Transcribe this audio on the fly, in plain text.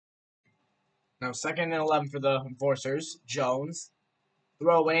Now 2nd and 11 for the Enforcers. Jones.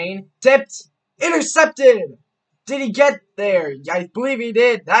 Throwing. Tipped. Intercepted. Did he get there? I believe he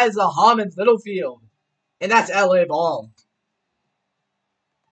did. That is a Hammond Littlefield. And that's LA ball.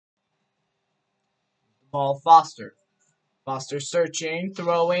 Ball Foster. Foster searching.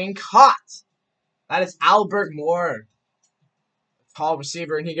 Throwing. Caught. That is Albert Moore. Tall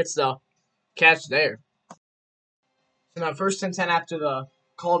receiver, and he gets the catch there. So now 1st and 10 after the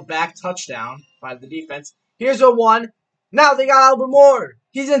called back touchdown by the defense. Here's a 1. Now they got Albert Moore.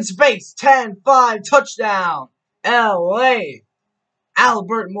 He's in space. 10-5 touchdown. LA.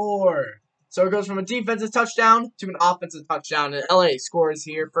 Albert Moore. So it goes from a defensive touchdown to an offensive touchdown. And LA scores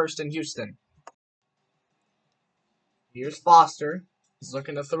here first in Houston. Here's Foster. He's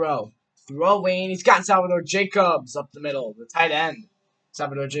looking to throw. Throwing. He's got Salvador Jacobs up the middle. The tight end.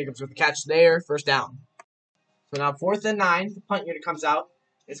 Salvador Jacobs with the catch there. First down. So now 4th and 9. The punt unit comes out.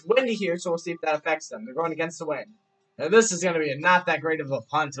 It's windy here, so we'll see if that affects them. They're going against the wind. Now this is going to be not that great of a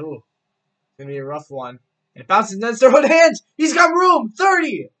punt. Ooh. It's going to be a rough one. And it bounces Nestor Hood hands. He's got room.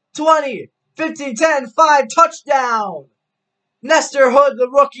 30, 20, 15, 10, 5. Touchdown. Nestor Hood, the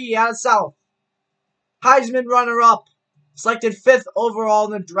rookie out of South. Heisman runner-up. Selected 5th overall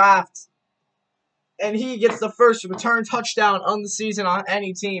in the draft. And he gets the first return touchdown on the season on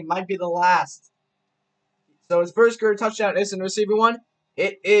any team. Might be the last. So his first career touchdown isn't a receiving one.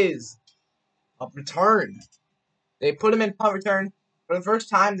 It is a return. They put him in punt return for the first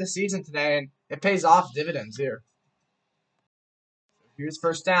time this season today, and it pays off dividends here. Here's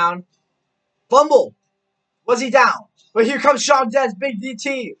first down. Fumble. Was he down? But here comes Sean Dez, big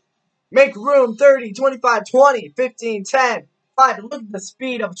DT. Make room, 30, 25, 20, 15, 10, 5. Look at the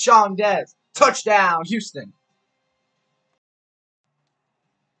speed of Sean Dez. Touchdown, Houston.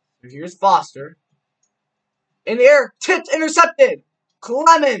 Here's Foster. In the air, tipped, intercepted.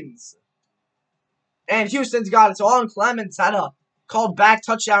 Clemens. And Houston's got it. So Allen Clemens had a called back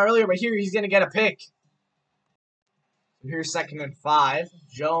touchdown earlier, but here he's going to get a pick. So here's 2nd and 5.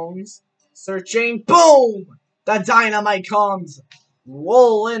 Jones searching. Boom! The dynamite comes.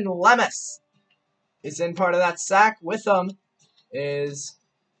 Roland Lemus is in part of that sack. With him is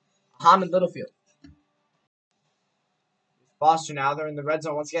Hammond Littlefield. Foster now. They're in the red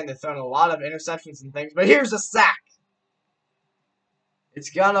zone once again. They're throwing a lot of interceptions and things. But here's a sack. It's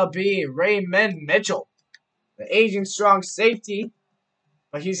going to be Raymond Mitchell. The aging strong safety.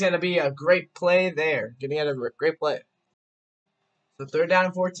 But he's going to be a great play there. Getting at a great play. So 3rd down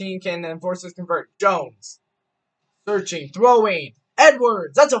and 14. Can the Enforcers convert? Jones. Searching. Throwing.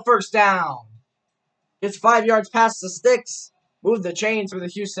 Edwards. That's a first down. Gets 5 yards past the sticks. Move the chains for the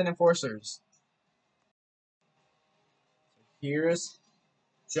Houston Enforcers. Here's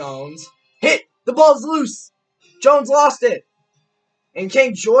Jones. Hit! The ball's loose! Jones lost it! And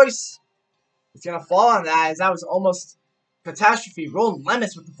King Joyce is going to fall on that, as that was almost catastrophe. Roland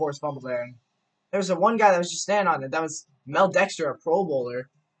Lemus with the forced fumble there. And there was one guy that was just standing on it. That was Mel Dexter, a Pro Bowler.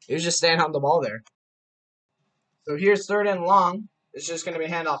 He was just standing on the ball there. So here's 3rd and long. It's just going to be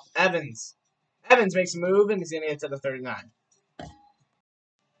a handoff. Evans. Evans makes a move, and he's going to get to the 39.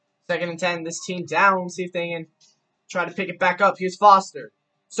 2nd and 10. This team down. See if they can try to pick it back up. Here's Foster.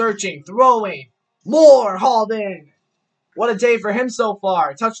 Searching. Throwing. Moore hauled in. What a day for him so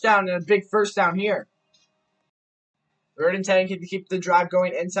far. Touchdown and a big first down here. 3rd and 10. Can they keep the drive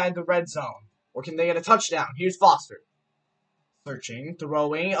going inside the red zone? Or can they get a touchdown? Here's Foster. Searching.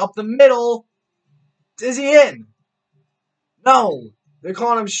 Throwing. Up the middle. Is he in? No. They're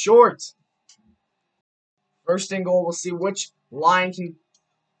calling him short. 1st and goal. We'll see which line can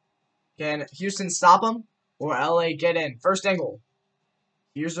Houston stop him or LA get in. 1st and goal.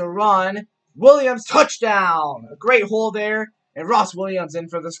 Here's a run. Williams, touchdown. A great hole there. And Ross Williams in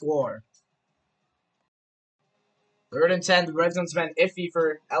for the score. 3rd and 10. The red zone's been iffy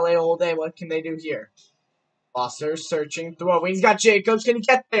for LA all day. What can they do here? Foster searching. Throwing. He's got Jacobs. Can he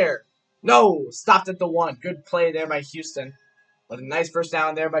get there? No. Stopped at the 1. Good play there by Houston. But a nice first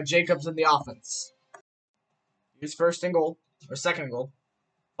down there by Jacobs in the offense. Here's 1st and goal. Or 2nd and goal.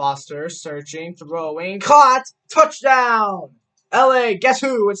 Foster searching. Throwing. Caught. Touchdown. LA, guess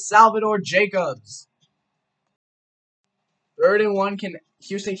who? It's Salvador Jacobs. 3rd and 1. Can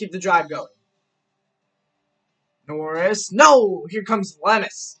Houston keep the drive going? Norris. No! Here comes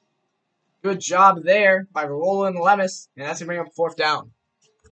Lemus. Good job there by Roland Lemus. And that's going to bring up 4th down.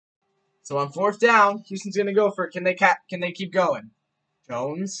 So on 4th down, Houston's going to go for it. Can they keep going?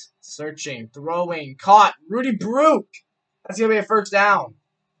 Jones. Searching. Throwing. Caught. Rudy Brook. That's going to be a 1st down.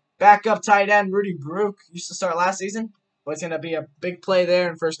 Backup tight end Rudy Brook. Used to start last season. But it's going to be a big play there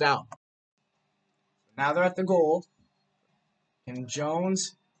and 1st down. Now they're at the goal. And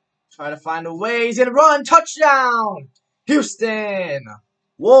Jones Try to find a way. He's gonna run. Touchdown! Houston!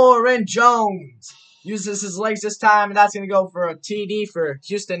 Warren Jones uses his legs this time, and that's gonna go for a TD for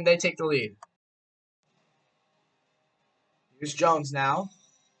Houston. They take the lead. Here's Jones now.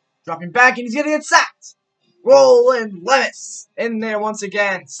 Dropping back, and he's gonna get sacked. Roland Levis in there once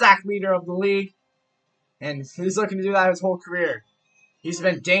again. Sack leader of the league. And he's looking to do that his whole career. He's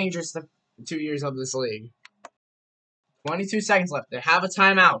been dangerous the 2 years of this league. 22 seconds left. They have a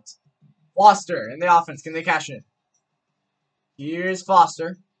timeout. Foster in the offense. Can they cash it? Here's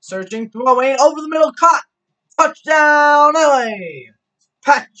Foster. Searching, throwing, over the middle, caught. Touchdown, LA!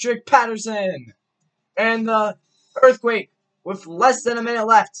 Patrick Patterson. And the Earthquake, with less than a minute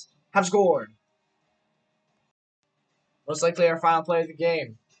left, have scored. Most likely our final play of the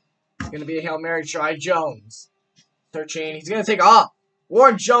game. It's going to be a Hail Mary try. Jones. Searching. He's going to take off.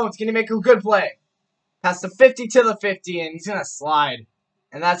 Warren Jones going to make a good play. Past the 50 to the 50, and he's going to slide.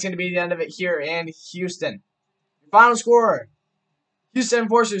 And that's going to be the end of it here in Houston. Final score. Houston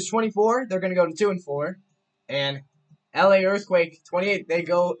Enforcers 24. They're going to go to 2-4. And LA Earthquake 28. They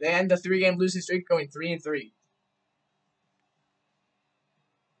end the 3-game losing streak going 3-3.